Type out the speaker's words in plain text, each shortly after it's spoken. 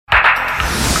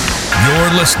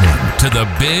You're listening to The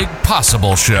Big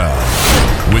Possible Show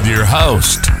with your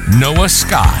host, Noah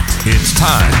Scott. It's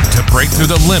time to break through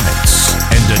the limits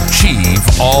and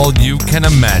achieve all you can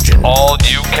imagine. All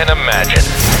you can imagine.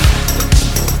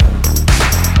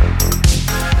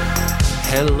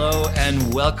 Hello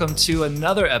and welcome to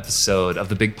another episode of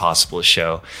The Big Possible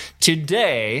Show.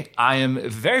 Today, I am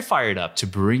very fired up to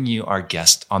bring you our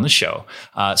guest on the show.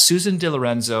 Susan De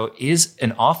Lorenzo is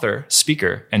an author,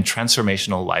 speaker, and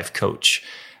transformational life coach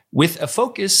with a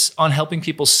focus on helping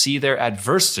people see their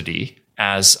adversity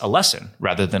as a lesson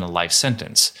rather than a life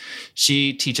sentence.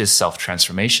 She teaches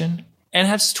self-transformation and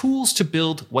has tools to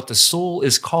build what the soul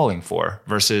is calling for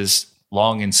versus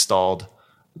long-installed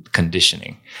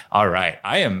conditioning. All right.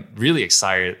 I am really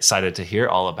excited to hear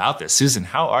all about this. Susan,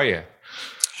 how are you?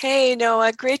 Hey,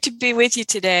 Noah. Great to be with you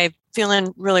today.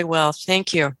 Feeling really well.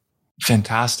 Thank you.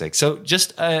 Fantastic. So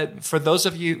just for those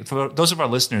of our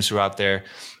listeners who are out there,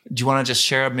 do you want to just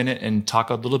share a minute and talk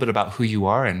a little bit about who you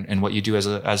are and what you do as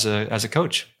a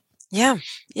coach? Yeah.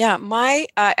 I'm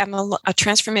a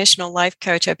transformational life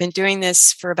coach. I've been doing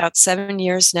this for about 7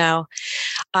 years now.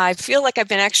 I feel like I've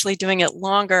been actually doing it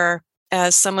longer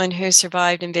as someone who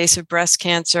survived invasive breast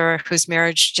cancer, whose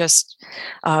marriage just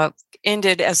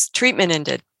ended as treatment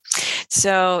ended.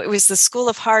 So it was the school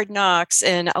of hard knocks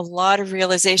and a lot of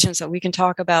realizations that we can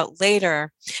talk about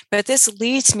later. But this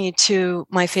leads me to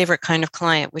my favorite kind of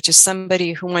client, which is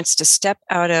somebody who wants to step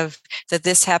out of the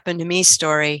 "this happened to me"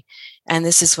 story. And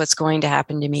this is what's going to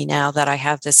happen to me now that I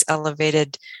have this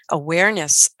elevated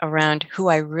awareness around who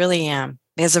I really am.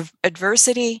 Because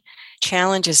adversity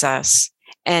challenges us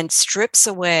and strips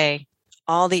away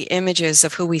all the images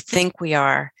of who we think we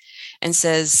are and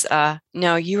says,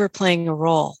 no, you were playing a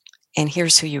role and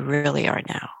here's who you really are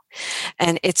now.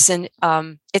 And it's an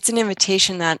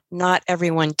invitation that not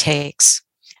everyone takes.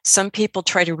 Some people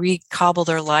try to recobble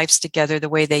their lives together the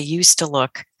way they used to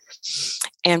look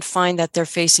and find that they're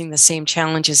facing the same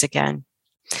challenges again.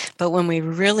 But when we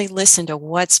really listen to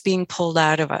what's being pulled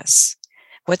out of us,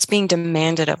 what's being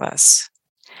demanded of us,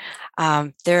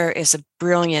 there is a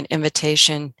brilliant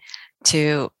invitation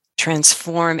to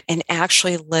transform and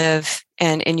actually live.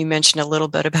 And you mentioned a little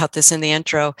bit about this in the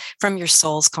intro, from your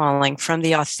soul's calling, from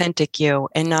the authentic you,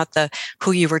 and not the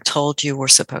who you were told you were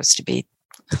supposed to be.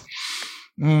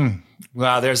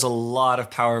 Wow, there's a lot of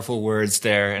powerful words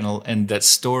there, and that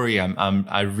story.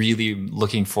 I'm really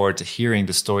looking forward to hearing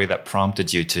the story that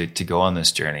prompted you to go on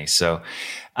this journey. So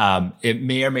it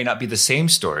may or may not be the same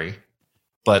story.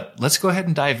 But let's go ahead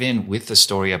and dive in with the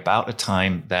story about a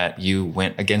time that you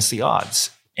went against the odds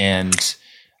and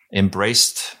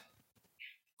embraced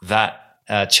that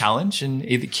challenge and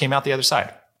it came out the other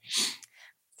side.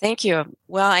 Thank you.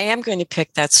 Well, I am going to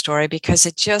pick that story because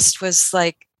it just was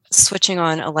like switching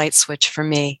on a light switch for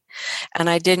me. And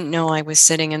I didn't know I was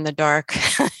sitting in the dark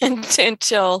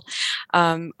until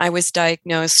I was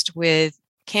diagnosed with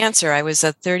cancer. I was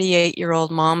a 38-year-old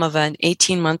mom of an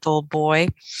 18-month-old boy.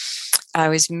 I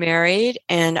was married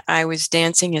and I was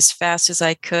dancing as fast as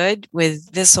I could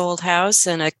with this old house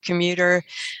and a commuter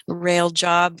rail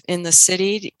job in the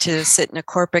city to sit in a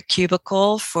corporate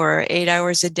cubicle for 8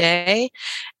 hours a day,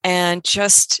 and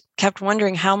just kept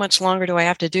wondering, how much longer do I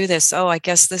have to do this? Oh, I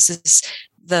guess this is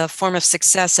the form of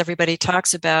success everybody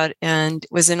talks about, and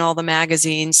was in all the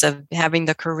magazines of having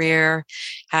the career,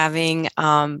 having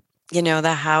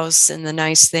the house and the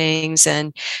nice things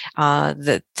and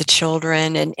the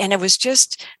children. And it was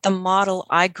just the model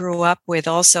I grew up with,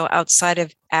 also outside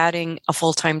of adding a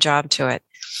full-time job to it.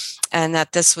 And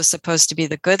that this was supposed to be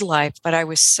the good life, but I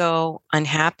was so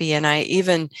unhappy. And I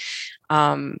even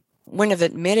wouldn't have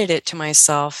admitted it to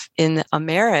myself in a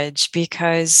marriage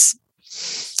because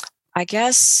I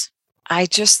guess I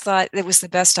just thought it was the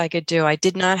best I could do. I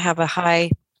did not have a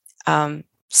high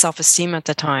self-esteem at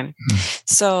the time.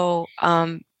 So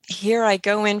here I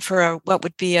go in for what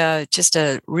would be just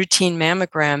a routine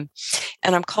mammogram,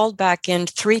 and I'm called back in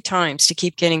 3 times to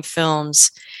keep getting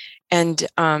films. And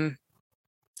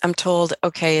I'm told,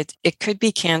 okay, it could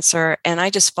be cancer. And I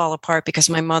just fall apart because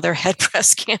my mother had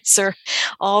breast cancer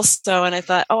also. And I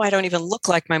thought, oh, I don't even look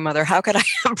like my mother. How could I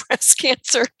have breast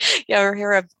cancer? You ever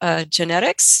hear of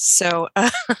genetics? So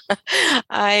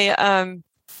I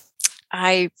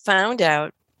found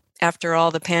out after all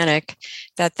the panic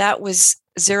that was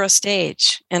 0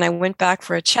 stage. And I went back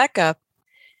for a checkup,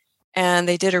 and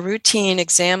they did a routine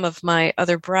exam of my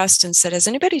other breast and said, has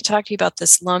anybody talked to you about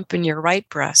this lump in your right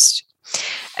breast?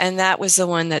 And that was the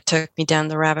one that took me down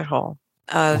the rabbit hole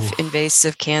of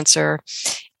invasive cancer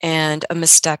and a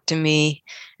mastectomy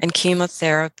and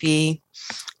chemotherapy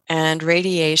and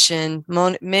radiation.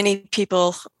 Many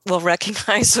people will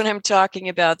recognize what I'm talking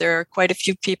about. There are quite a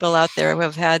few people out there who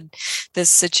have had this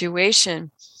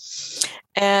situation.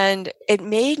 And it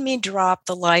made me drop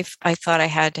the life I thought I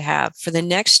had to have. For the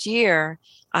next year,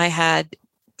 I had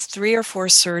 3 or 4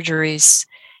 surgeries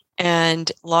and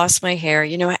lost my hair.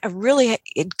 I really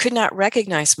could not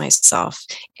recognize myself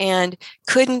and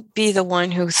couldn't be the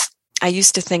one who I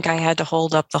used to think I had to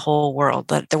hold up the whole world,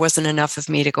 that there wasn't enough of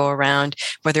me to go around,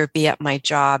 whether it be at my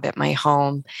job, at my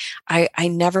home. I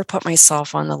never put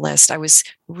myself on the list. I was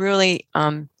really,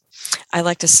 I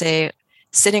like to say,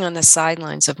 sitting on the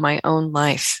sidelines of my own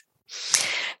life.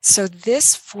 So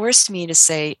this forced me to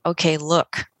say, okay,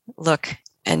 look,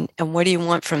 and what do you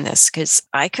want from this? Because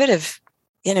I could have,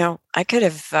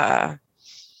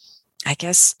 I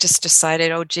guess just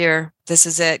decided, oh dear, this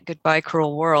is it. Goodbye,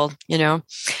 cruel world,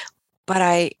 But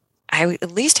I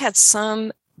at least had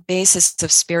some basis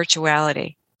of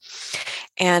spirituality.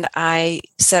 And I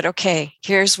said, okay,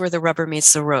 here's where the rubber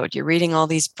meets the road. You're reading all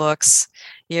these books.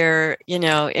 You're,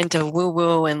 into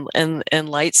woo-woo and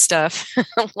light stuff,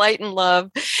 light and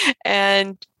love.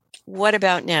 And what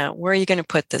about now? Where are you going to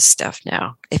put this stuff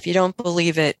now? If you don't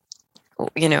believe it,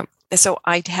 So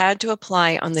I had to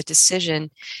apply on the decision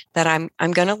that I'm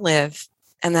going to live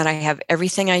and that I have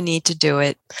everything I need to do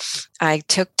it. I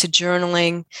took to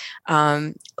journaling,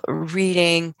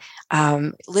 reading,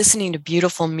 listening to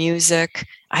beautiful music.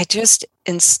 I just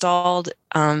installed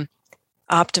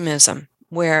optimism,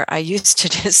 where I used to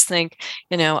just think,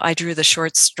 I drew the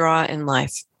short straw in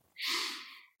life.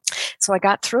 So I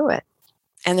got through it.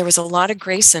 And there was a lot of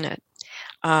grace in it,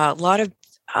 a lot of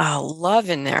love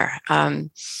in there.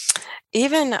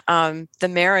 Even the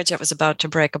marriage that was about to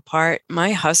break apart,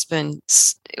 my husband,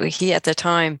 he at the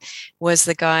time was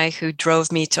the guy who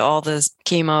drove me to all the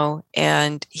chemo,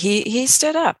 and he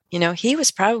stood up. He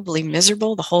was probably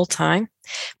miserable the whole time,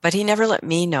 but he never let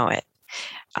me know it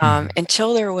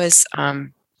until there was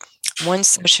one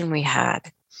session we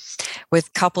had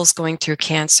with couples going through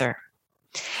cancer.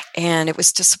 And it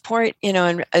was to support,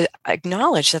 and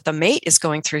acknowledge that the mate is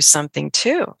going through something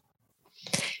too.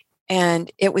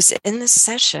 And it was in this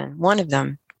session, one of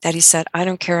them, that he said, I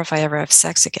don't care if I ever have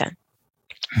sex again.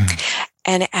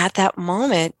 And at that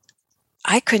moment,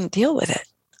 I couldn't deal with it.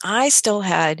 I still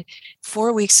had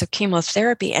 4 weeks of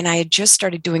chemotherapy, and I had just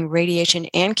started doing radiation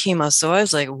and chemo. So I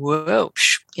was like, whoa,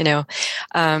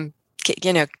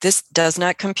 this does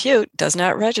not compute, does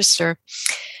not register.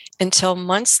 Until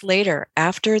months later,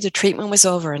 after the treatment was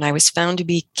over and I was found to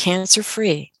be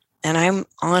cancer-free, and I'm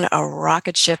on a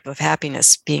rocket ship of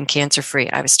happiness being cancer-free.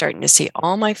 I was starting to see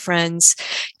all my friends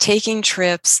taking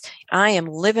trips. I am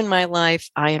living my life.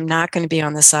 I am not going to be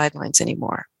on the sidelines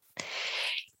anymore.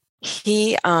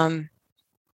 There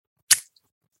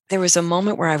was a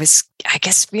moment where I was, I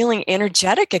guess, feeling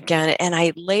energetic again. And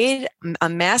I laid a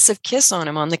massive kiss on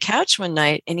him on the couch one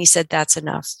night. And he said, that's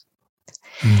enough.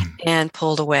 And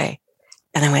pulled away.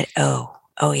 And I went,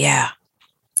 oh yeah.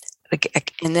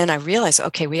 And then I realized,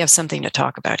 okay, we have something to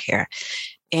talk about here.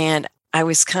 And I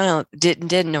was kind of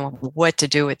didn't know what to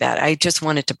do with that. I just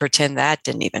wanted to pretend that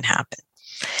didn't even happen.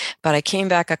 But I came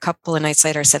back a couple of nights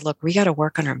later. I said, look, we got to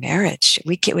work on our marriage.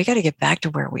 We got to get back to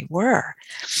where we were.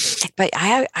 But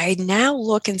I now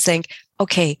look and think,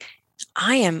 okay,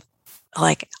 I am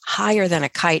like higher than a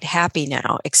kite happy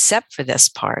now, except for this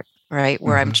part, right?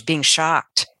 Where I'm being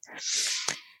shocked.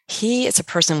 He is a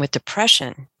person with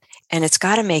depression. And it's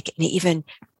got to make an even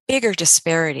bigger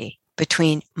disparity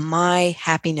between my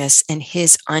happiness and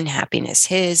his unhappiness,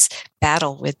 his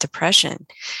battle with depression.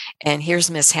 And here's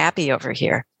Miss Happy over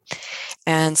here.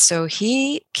 And so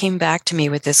he came back to me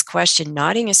with this question,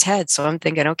 nodding his head. So I'm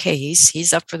thinking, okay,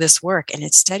 he's up for this work. And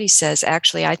instead he says,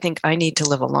 actually, I think I need to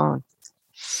live alone.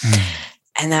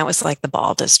 And that was like the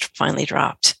ball just finally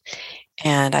dropped.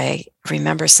 And I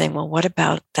remember saying, well, what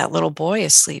about that little boy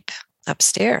asleep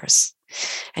upstairs?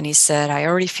 And he said, I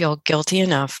already feel guilty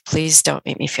enough. Please don't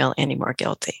make me feel any more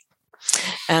guilty.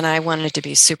 And I wanted to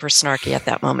be super snarky at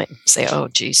that moment and say, oh,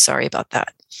 geez, sorry about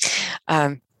that.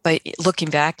 But looking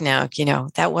back now,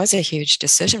 that was a huge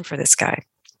decision for this guy.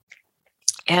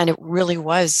 And it really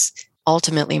was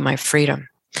ultimately my freedom.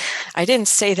 I didn't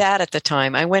say that at the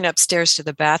time. I went upstairs to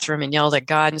the bathroom and yelled at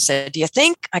God and said, do you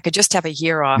think I could just have a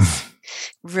year off?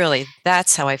 Really,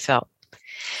 that's how I felt.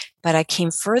 But I came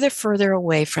further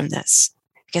away from this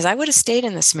because I would have stayed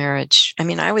in this marriage. I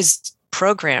mean, I was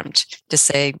programmed to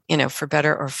say, for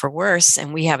better or for worse,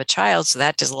 and we have a child, so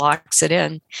that just locks it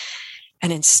in.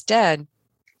 And instead,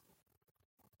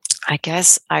 I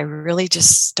guess I really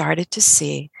just started to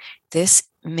see this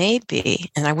may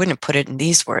be, and I wouldn't put it in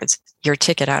these words, your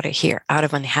ticket out of here, out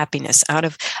of unhappiness, out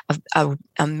of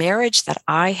a marriage that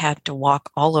I had to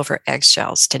walk all over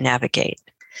eggshells to navigate,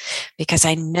 because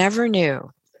I never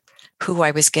knew who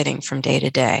I was getting from day to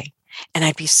day. And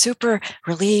I'd be super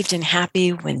relieved and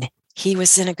happy when he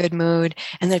was in a good mood.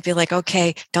 And they'd be like,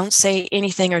 okay, don't say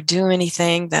anything or do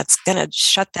anything that's going to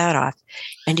shut that off.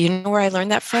 And do you know where I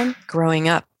learned that from? Growing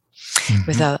up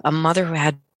with a mother who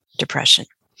had depression.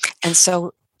 And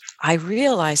so I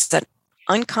realized that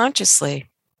unconsciously,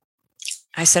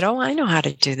 I said, oh, I know how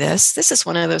to do this. This is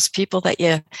one of those people that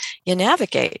you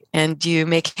navigate and you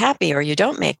make happy or you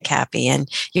don't make happy. And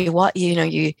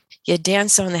you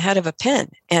dance on the head of a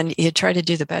pin and you try to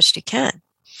do the best you can,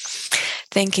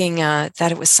 thinking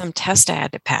that it was some test I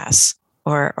had to pass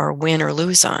or win or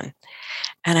lose on.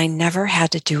 And I never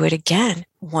had to do it again.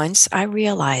 Once I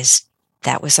realized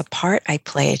that was a part I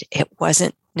played, it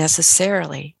wasn't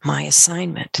necessarily my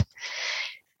assignment.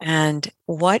 And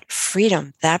what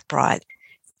freedom that brought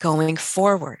going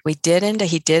forward.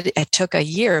 It took a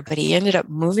year, but he ended up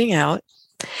moving out.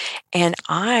 And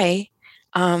I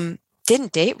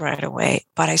didn't date right away,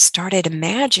 but I started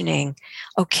imagining,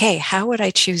 okay, how would I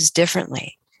choose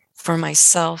differently for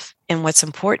myself and what's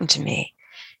important to me?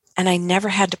 And I never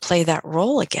had to play that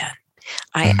role again.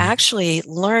 I actually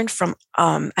learned from,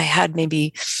 I had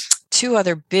maybe 2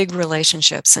 other big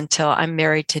relationships until I'm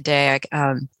married today.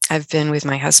 I've been with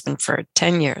my husband for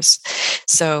 10 years.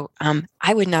 So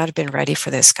I would not have been ready for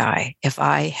this guy if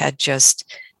I had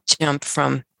just jumped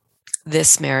from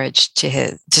this marriage to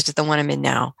the one I'm in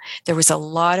now. There was a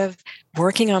lot of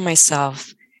working on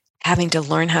myself, having to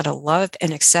learn how to love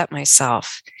and accept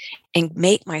myself and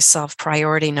make myself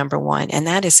priority number one. And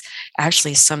that is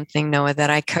actually something, Noah, that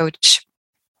I coach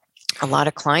a lot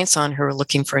of clients on who are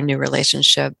looking for a new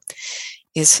relationship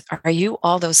is, are you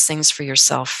all those things for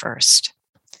yourself first?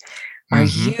 Are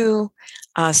you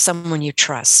someone you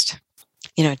trust?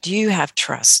 Do you have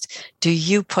trust? Do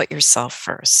you put yourself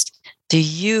first? Do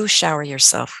you shower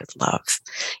yourself with love?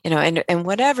 And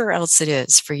whatever else it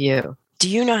is for you, do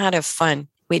you know how to have fun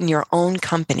in your own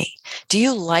company? Do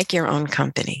you like your own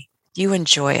company? Do you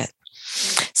enjoy it?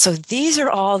 So these are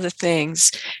all the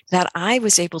things that I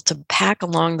was able to pack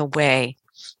along the way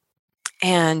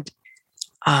and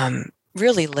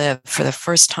really live for the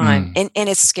first time. And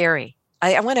it's scary.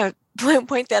 I want to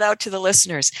point that out to the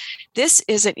listeners. This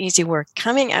isn't easy work.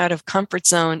 Coming out of comfort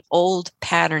zone, old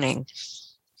patterning,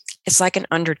 it's like an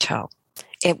undertow.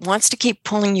 It wants to keep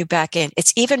pulling you back in.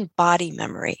 It's even body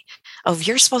memory. Oh,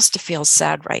 you're supposed to feel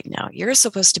sad right now. You're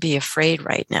supposed to be afraid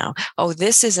right now. Oh,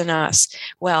 this isn't us.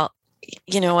 Well,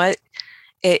 you know what?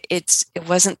 It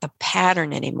wasn't the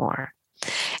pattern anymore.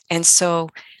 And so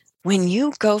when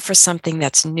you go for something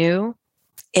that's new,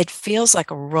 it feels like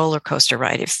a roller coaster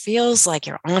ride. It feels like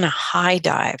you're on a high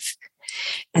dive.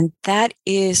 And that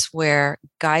is where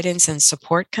guidance and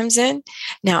support comes in.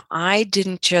 Now, I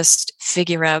didn't just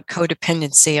figure out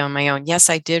codependency on my own. Yes,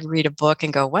 I did read a book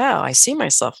and go, wow, I see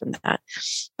myself in that.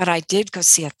 But I did go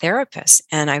see a therapist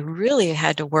and I really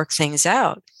had to work things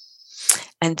out.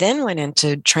 And then went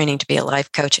into training to be a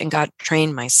life coach and got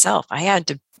trained myself. I had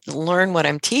to learn what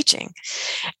I'm teaching.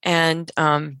 And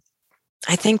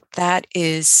I think that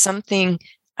is something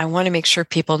I want to make sure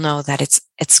people know, that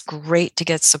it's great to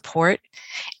get support,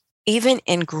 even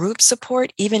in group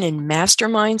support, even in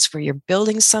masterminds where you're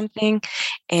building something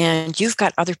and you've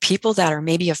got other people that are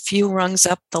maybe a few rungs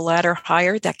up the ladder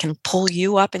higher that can pull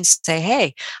you up and say,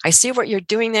 hey, I see what you're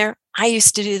doing there. I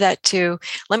used to do that too.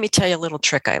 Let me tell you a little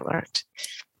trick I learned.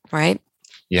 Right?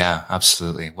 Yeah,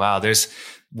 absolutely. Wow.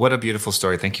 What a beautiful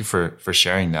story. Thank you for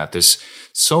sharing that. There's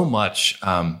so much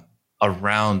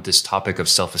around this topic of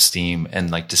self-esteem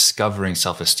and like discovering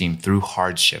self-esteem through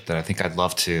hardship that I think I'd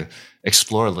love to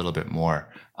explore a little bit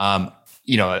more.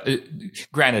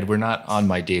 Granted, we're not on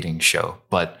my dating show,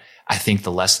 but I think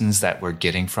the lessons that we're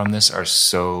getting from this are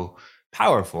so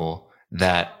powerful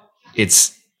that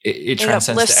it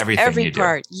transcends to everything every you do.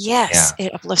 Part. Yes, yeah.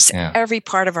 It uplifts every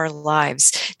part of our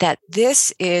lives. That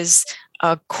this is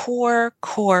a core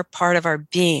part of our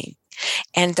being.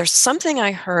 And there's something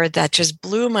I heard that just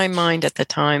blew my mind at the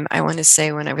time. I want to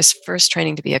say when I was first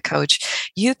training to be a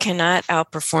coach, you cannot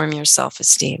outperform your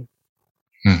self-esteem.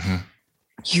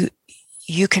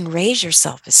 You can raise your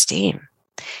self-esteem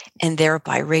and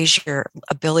thereby raise your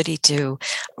ability to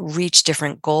reach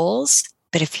different goals.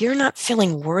 But if you're not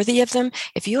feeling worthy of them,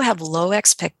 if you have low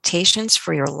expectations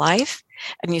for your life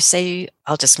and you say,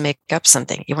 I'll just make up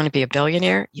something. You want to be a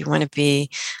billionaire? You want to be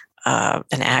an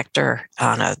actor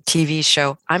on a TV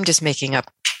show? I'm just making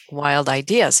up wild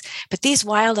ideas. But these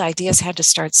wild ideas had to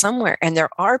start somewhere. And there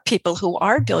are people who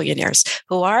are billionaires,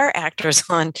 who are actors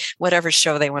on whatever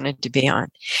show they wanted to be on.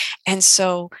 And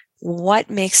so what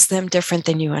makes them different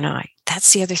than you and I?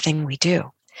 That's the other thing we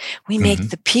do. We make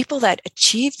the people that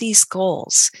achieve these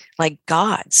goals like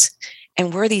gods.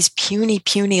 And we're these puny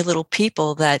little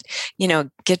people that,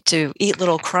 get to eat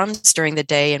little crumbs during the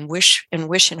day and wish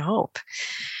and hope.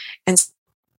 And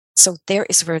so there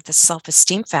is where the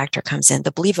self-esteem factor comes in,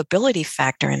 the believability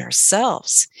factor in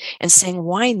ourselves, and saying,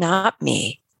 why not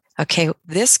me? Okay,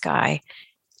 this guy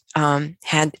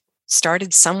had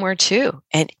started somewhere too.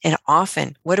 And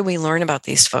often, what do we learn about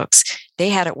these folks? They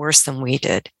had it worse than we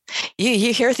did.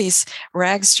 You hear these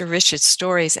rags to riches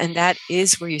stories, and that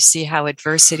is where you see how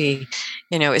adversity,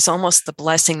 is almost the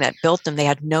blessing that built them. They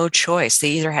had no choice.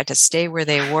 They either had to stay where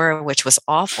they were, which was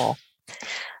awful,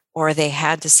 or they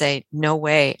had to say, no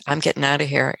way, I'm getting out of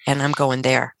here and I'm going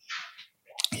there.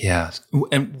 Yeah.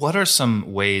 And what are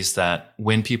some ways that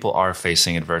when people are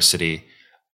facing adversity,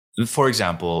 for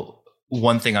example,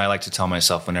 one thing I like to tell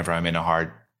myself whenever I'm in a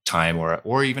hard time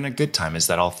or even a good time is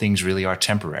that all things really are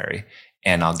temporary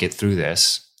and I'll get through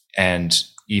this. And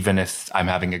even if I'm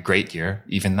having a great year,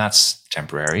 even that's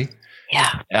temporary.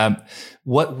 Yeah.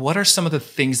 What are some of the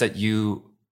things that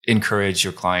you encourage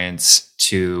your clients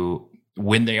to,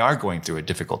 when they are going through a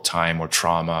difficult time or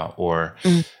trauma, or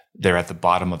they're at the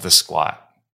bottom of the squat?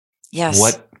 Yes.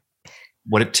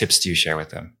 What tips do you share with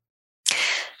them?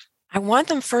 I want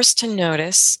them first to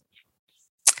notice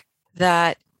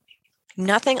that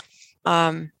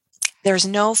there's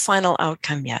no final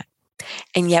outcome yet.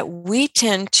 And yet we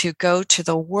tend to go to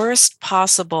the worst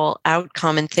possible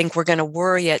outcome and think we're going to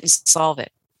worry it and solve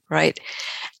it, right?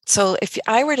 So if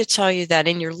I were to tell you that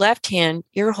in your left hand,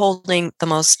 you're holding the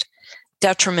most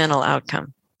detrimental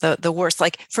outcome, the worst,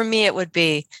 like for me, it would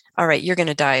be, all right, you're going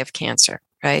to die of cancer,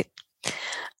 right?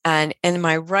 And in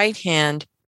my right hand,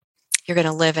 you're going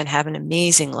to live and have an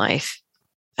amazing life.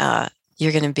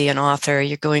 You're going to be an author.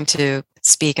 You're going to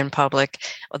speak in public.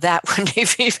 Well, that wouldn't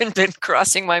have even been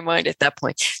crossing my mind at that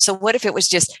point. So what if it was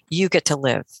just, you get to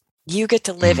live? You get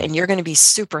to live and you're going to be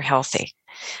super healthy.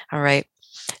 All right.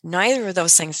 Neither of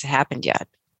those things had happened yet.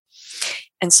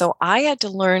 And so I had to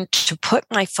learn to put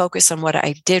my focus on what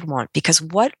I did want, because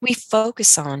what we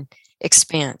focus on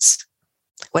expands.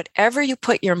 Whatever you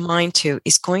put your mind to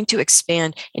is going to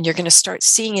expand, and you're going to start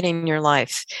seeing it in your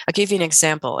life. I'll give you an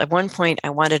example. At one point,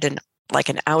 I wanted an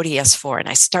Audi S4, and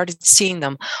I started seeing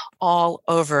them all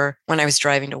over when I was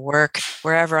driving to work,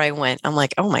 wherever I went. I'm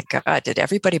like, oh my God, did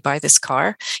everybody buy this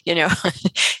car?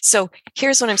 So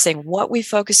here's what I'm saying. What we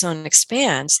focus on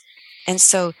expands. And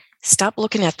so stop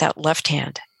looking at that left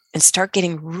hand and start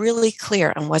getting really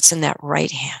clear on what's in that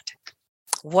right hand.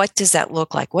 What does that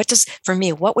look like? What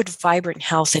would vibrant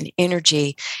health and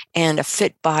energy and a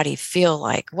fit body feel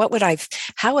like?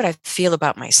 How would I feel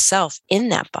about myself in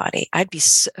that body? I'd be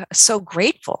so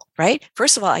grateful, right?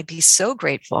 First of all, I'd be so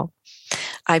grateful.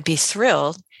 I'd be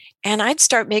thrilled. And I'd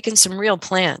start making some real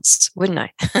plans, wouldn't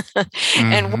I?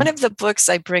 And one of the books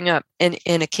I bring up in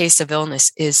a case of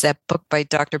illness is that book by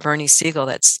Dr. Bernie Siegel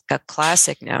that's a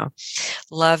classic now,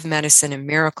 Love, Medicine, and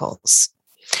Miracles.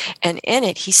 And in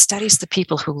it, he studies the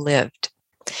people who lived.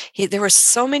 There were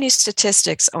so many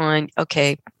statistics on,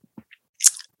 okay,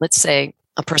 let's say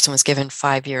a person was given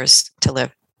 5 years to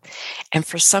live. And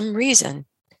for some reason,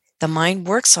 the mind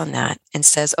works on that and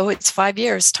says, oh, it's 5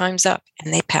 years, time's up,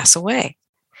 and they pass away.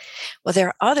 Well, there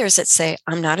are others that say,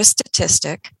 I'm not a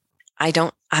statistic.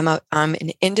 I'm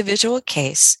an individual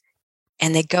case.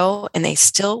 And they go and they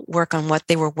still work on what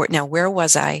they were. Now, where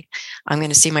was I? I'm going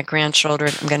to see my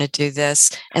grandchildren. I'm going to do this.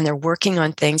 And they're working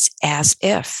on things as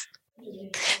if.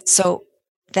 So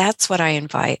that's what I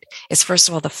invite is, first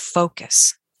of all, the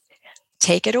focus.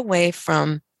 Take it away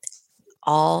from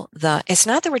it's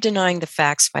not that we're denying the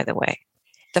facts, by the way.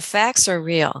 The facts are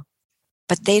real,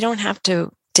 but they don't have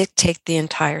to dictate the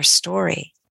entire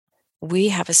story. We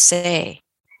have a say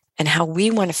in how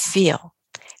we want to feel.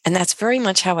 And that's very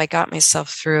much how I got myself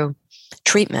through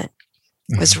treatment,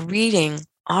 was reading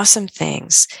awesome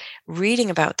things,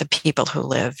 reading about the people who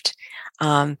lived,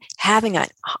 having an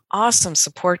awesome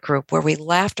support group where we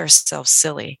laughed ourselves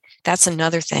silly. That's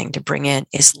another thing to bring in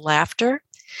is laughter,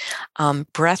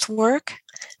 breath work,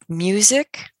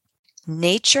 music,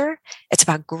 nature. It's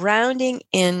about grounding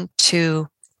into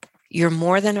you're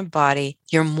more than a body.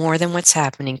 You're more than what's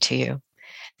happening to you.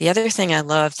 The other thing I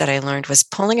loved that I learned was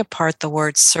pulling apart the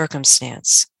word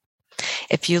circumstance.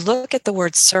 If you look at the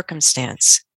word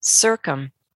circumstance,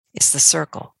 circum is the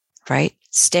circle, right?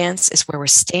 Stance is where we're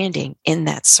standing in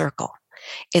that circle.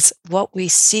 It's what we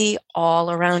see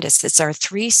all around us. It's our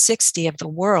 360 of the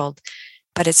world,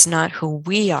 but it's not who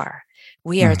we are.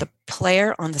 We are the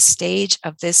player on the stage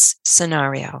of this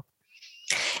scenario.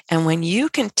 And when you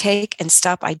can take and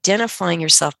stop identifying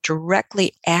yourself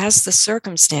directly as the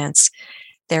circumstance,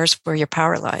 there's where your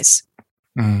power lies.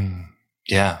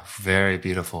 Yeah, very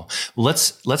beautiful.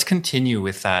 Let's continue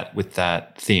with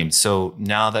that theme. So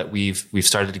now that we've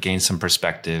started to gain some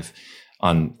perspective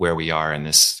on where we are in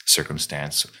this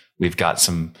circumstance, we've got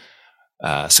some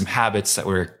habits that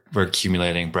we're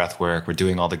accumulating, breath work, we're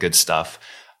doing all the good stuff.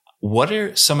 What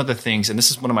are some of the things, and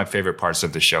this is one of my favorite parts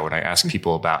of the show when I ask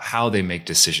people about how they make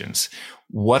decisions.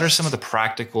 What are some of the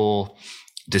practical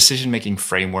decision-making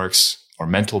frameworks or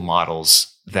mental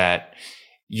models that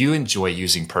you enjoy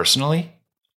using personally?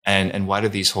 And why do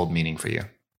these hold meaning for you?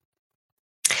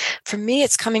 For me,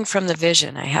 it's coming from the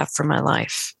vision I have for my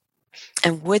life.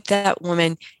 And would that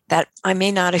woman that I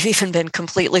may not have even been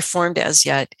completely formed as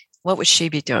yet, what would she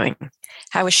be doing?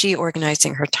 How is she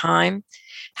organizing her time?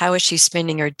 How is she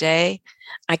spending her day?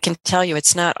 I can tell you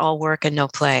it's not all work and no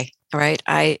play, right?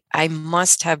 I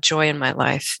must have joy in my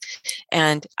life,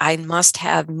 and I must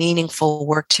have meaningful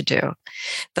work to do.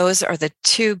 Those are the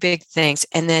two big things.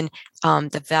 And then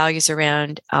the values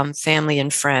around family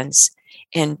and friends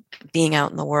and being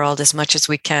out in the world as much as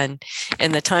we can.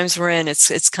 And the times we're in,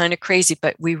 it's kind of crazy,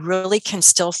 but we really can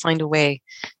still find a way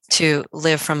to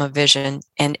live from a vision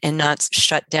and not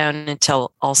shut down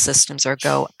until all systems are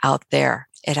go out there.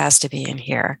 It has to be in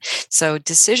here. So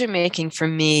decision making for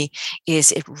me it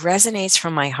resonates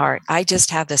from my heart. I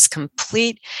just have this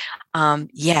complete,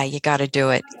 you got to do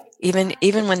it.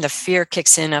 Even when the fear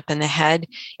kicks in up in the head,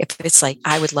 if it's like,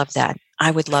 I would love that.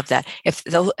 I would love that. If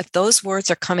those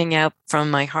words are coming out from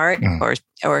my heart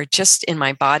or just in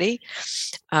my body,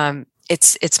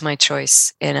 it's my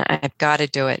choice, and I've got to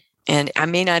do it. And I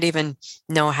may not even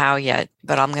know how yet,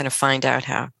 but I'm going to find out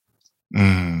how.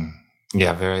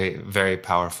 Yeah, very, very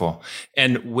powerful.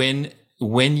 And when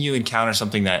you encounter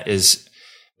something that is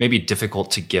maybe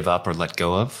difficult to give up or let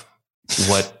go of,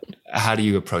 how do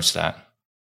you approach that?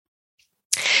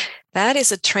 That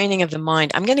is a training of the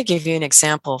mind. I'm going to give you an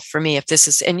example for me, if this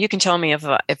is, and you can tell me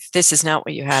if this is not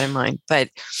what you had in mind. But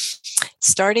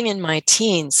starting in my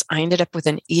teens, I ended up with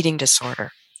an eating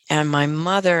disorder, and my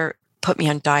mother put me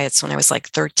on diets when I was like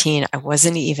 13. I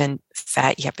wasn't even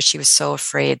fat yet, but she was so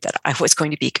afraid that I was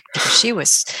going to be, because she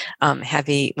was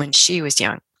heavy when she was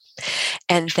young.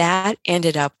 And that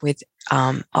ended up with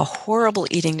a horrible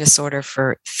eating disorder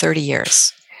for 30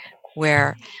 years,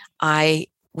 where I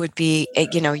would be,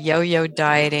 yo-yo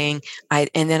dieting. And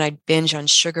then I'd binge on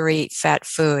sugary, fat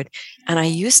food. And I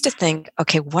used to think,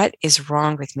 okay, what is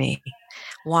wrong with me?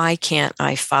 Why can't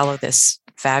I follow this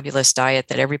fabulous diet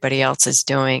that everybody else is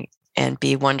doing and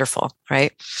be wonderful,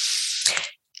 right?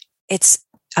 It's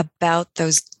about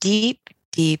those deep,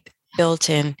 deep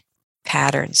built-in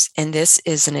patterns. And this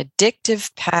is an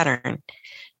addictive pattern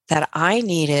that I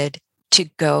needed to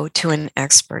go to an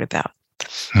expert about.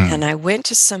 And I went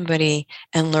to somebody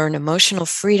and learned emotional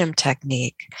freedom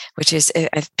technique, which is,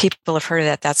 if people have heard of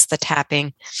that, that's the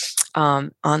tapping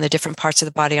on the different parts of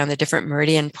the body, on the different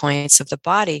meridian points of the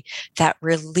body that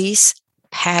release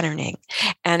patterning.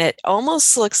 And it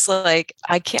almost looks like,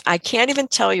 I can't even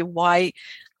tell you why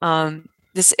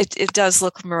it does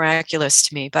look miraculous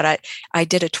to me, but I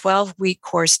did a 12-week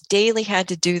course, daily had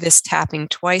to do this tapping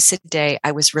twice a day.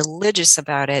 I was religious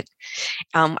about it.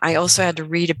 I also had to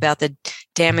read about the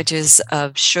damages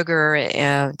of sugar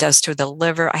does to the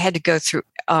liver. I had to go through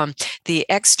the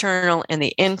external and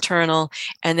the internal,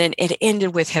 and then it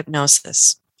ended with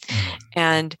hypnosis.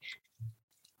 And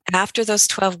after those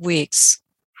 12 weeks,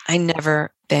 I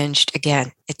never binged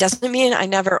again. It doesn't mean I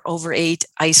never overate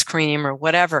ice cream or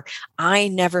whatever. I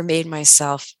never made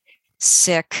myself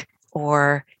sick,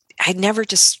 or I never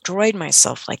destroyed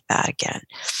myself like that again.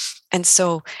 And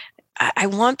so I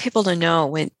want people to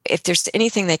know, if there's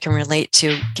anything they can relate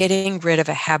to, getting rid of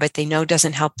a habit they know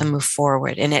doesn't help them move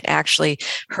forward, and it actually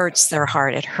hurts their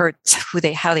heart. It hurts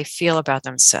how they feel about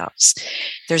themselves.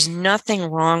 There's nothing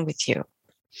wrong with you.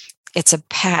 It's a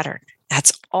pattern.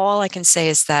 That's all I can say,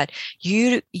 is that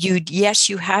yes,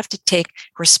 you have to take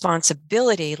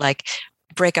responsibility, like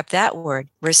break up that word,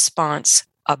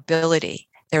 responsibility.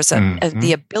 There's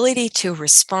the ability to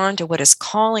respond to what is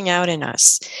calling out in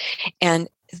us. And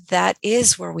that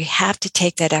is where we have to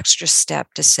take that extra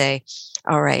step to say,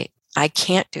 all right, I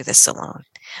can't do this alone.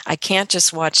 I can't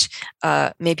just watch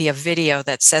maybe a video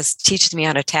that teaches me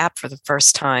how to tap for the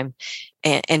first time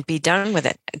and be done with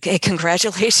it. Okay,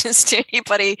 congratulations to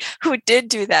anybody who did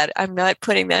do that. I'm not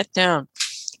putting that down.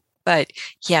 But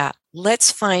yeah, let's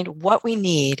find what we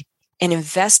need and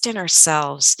invest in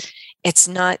ourselves. It's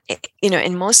not,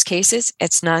 in most cases,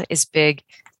 it's not as big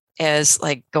as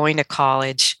like going to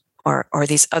college or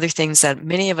these other things that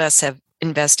many of us have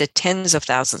invested tens of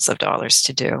thousands of dollars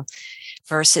to do,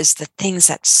 versus the things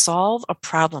that solve a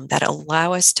problem that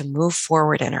allow us to move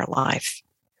forward in our life.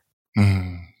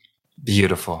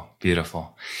 Beautiful,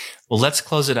 beautiful. Well, let's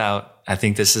close it out. I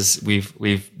think this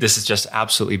is just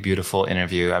absolutely beautiful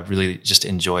interview. I've really just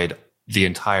enjoyed the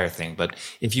entire thing. But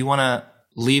if you want to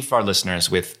leave our listeners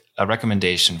with a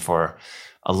recommendation for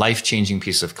a life-changing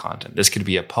piece of content, this could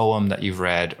be a poem that you've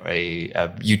read, or a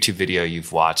YouTube video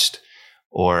you've watched,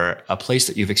 or a place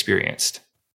that you've experienced.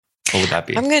 What would that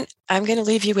be? I'm going to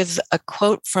leave you with a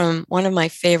quote from one of my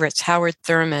favorites, Howard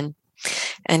Thurman.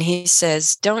 And he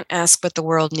says, "Don't ask what the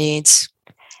world needs.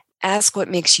 Ask what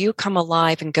makes you come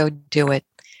alive and go do it.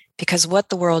 Because what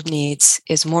the world needs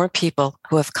is more people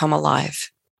who have come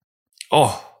alive."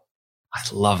 Oh, I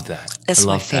love that. That's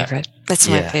my favorite. That's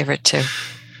my favorite too.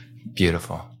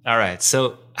 Beautiful. All right.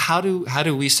 So how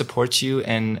do we support you,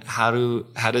 and how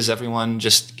does everyone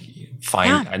just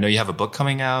find? I know you have a book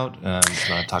coming out. Do you want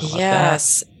to talk about that?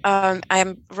 Yes.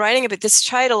 I'm writing a bit. This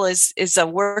title is a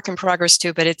work in progress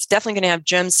too, but it's definitely going to have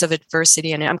gems of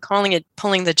adversity, and I'm calling it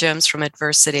Pulling the Gems from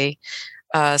Adversity,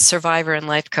 Survivor and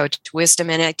Life Coach Wisdom.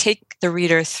 And I take the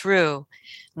reader through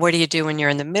what do you do when you're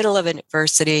in the middle of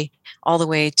adversity, all the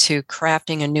way to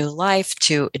crafting a new life,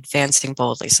 to advancing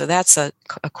boldly. So that's a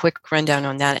quick rundown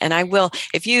on that. And I will,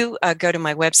 if you go to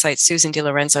my website,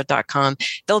 susandlorenzo.com,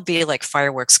 there'll be like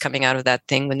fireworks coming out of that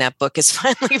thing when that book is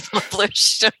finally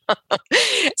published.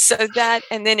 So that,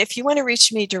 and then if you want to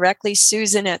reach me directly,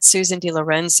 Susan at Susan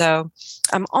DiLorenzo.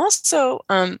 I'm also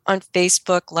on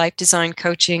Facebook, Life Design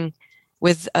Coaching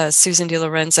with Susan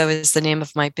DiLorenzo is the name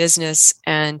of my business.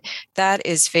 And that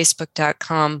is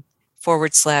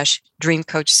facebook.com/Dream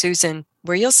Coach Susan,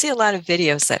 where you'll see a lot of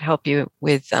videos that help you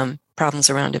with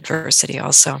problems around adversity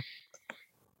also.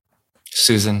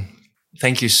 Susan,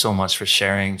 thank you so much for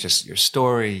sharing just your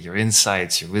story, your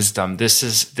insights, your wisdom. This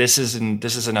is an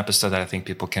episode that I think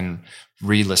people can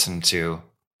re-listen to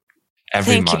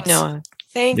every month. Thank you, Noah.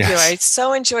 Thank you. I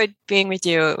so enjoyed being with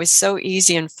you. It was so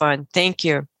easy and fun. Thank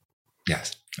you.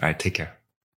 Yes. All right. Take care.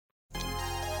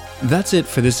 That's it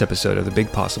for this episode of The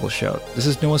Big Possible Show. This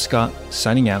is Noah Scott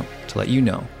signing out to let you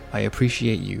know I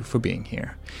appreciate you for being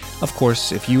here. Of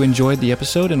course, if you enjoyed the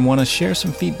episode and want to share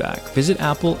some feedback, visit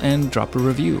Apple and drop a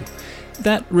review.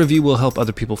 That review will help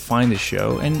other people find the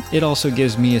show, and it also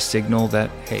gives me a signal that,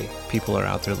 hey, people are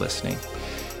out there listening.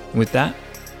 And with that,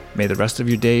 may the rest of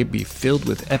your day be filled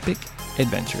with epic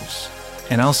adventures.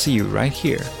 And I'll see you right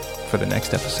here for the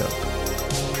next episode.